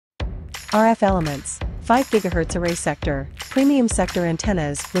RF elements, 5 GHz array sector, premium sector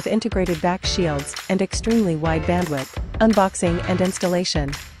antennas with integrated back shields and extremely wide bandwidth. Unboxing and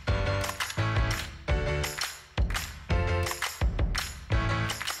installation.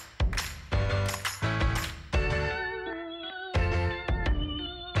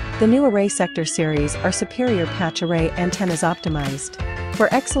 The new Array Sector series are superior patch array antennas optimized for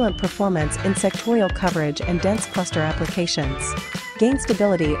excellent performance in sectorial coverage and dense cluster applications. Gain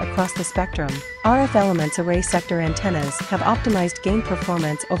stability across the spectrum. RF Elements Array Sector antennas have optimized gain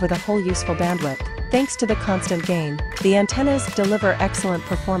performance over the whole useful bandwidth. Thanks to the constant gain, the antennas deliver excellent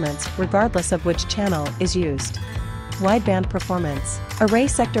performance regardless of which channel is used. Wideband performance. Array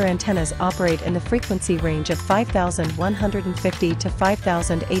sector antennas operate in the frequency range of 5,150 to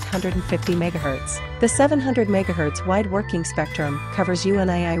 5,850 MHz. The 700 MHz wide working spectrum covers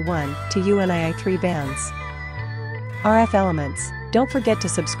UNII-1 to UNII-3 bands. RF Elements. Don't forget to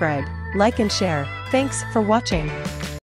subscribe, like and share. Thanks for watching.